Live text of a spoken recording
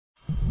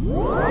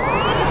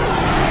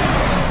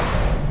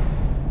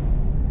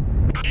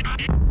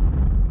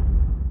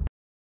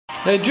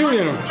Hey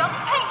Julian,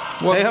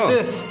 what's Hey,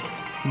 this?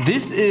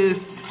 This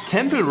is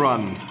Temple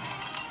Run.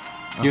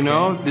 You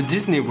know, the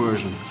Disney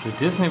version. The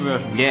Disney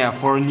version? Yeah,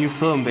 for a new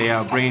film they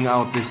are bringing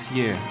out this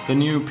year. The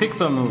new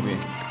Pixar movie?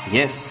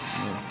 Yes.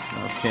 Yes,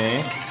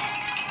 okay.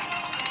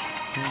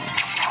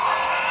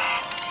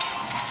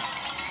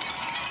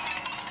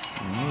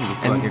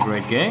 Looks like a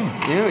great game.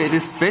 Yeah, it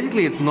is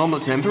basically it's normal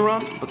Temple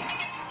Run, but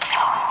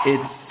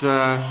it's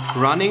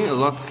running a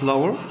lot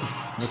slower.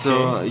 Okay.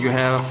 So you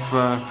have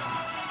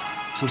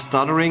some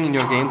stuttering in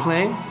your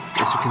gameplay,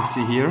 as you can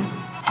see here.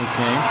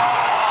 Okay.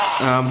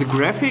 The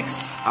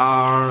graphics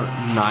are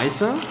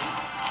nicer,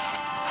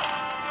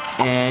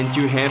 and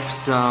you have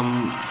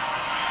some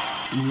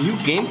new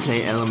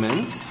gameplay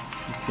elements.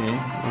 Okay.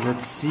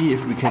 Let's see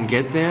if we can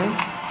get there.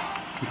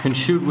 You can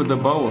shoot with the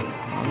bow.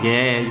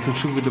 Yeah, you can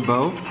shoot with the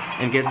bow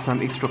and get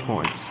some extra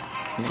points.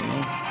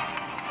 Okay.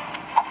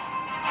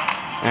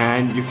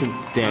 And you can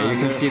you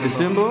can see the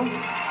symbol.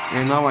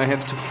 And now I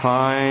have to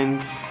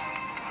find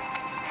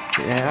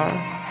there.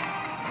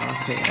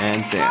 Okay.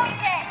 And there.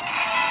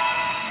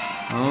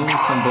 Oh,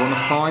 some bonus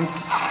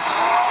points.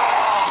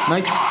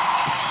 Nice.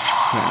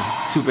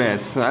 Yeah, too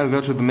bad. So I'll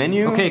go to the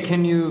menu. Okay,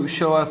 can you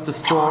show us the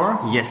store?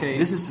 Yes, okay.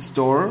 this is the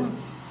store.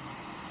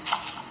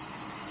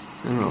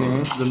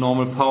 Okay, the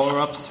normal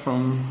power-ups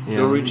from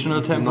the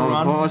original Temple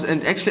Run. Powers.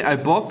 And actually I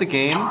bought the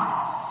game,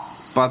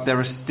 but there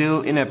is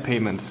still in-app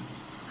payment.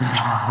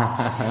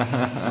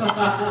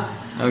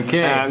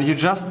 Okay. You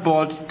just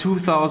bought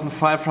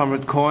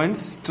 2,500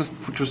 coins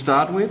to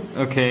start with.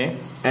 Okay.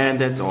 And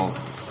that's all.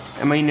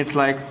 I mean, it's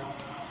like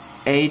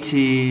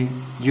 80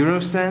 euro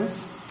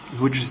cents,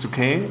 which is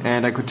okay.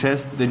 And I could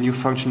test the new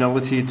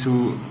functionality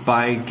to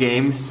buy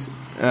games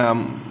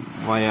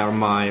via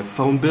my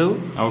phone bill.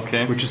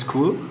 Okay. Which is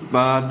cool.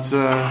 But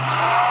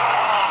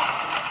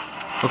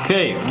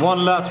okay,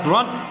 one last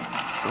run.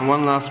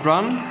 One last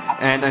run,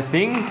 and I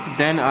think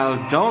then I'll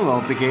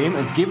download the game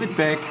and give it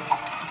back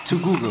to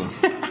Google.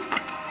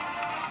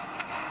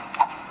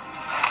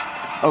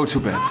 Oh, too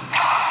bad.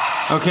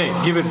 Okay,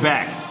 give it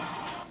back.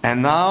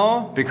 And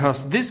now,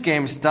 because this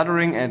game is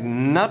stuttering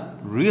and not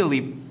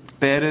really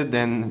better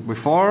than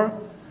before,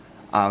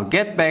 I'll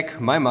get back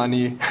my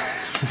money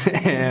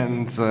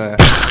and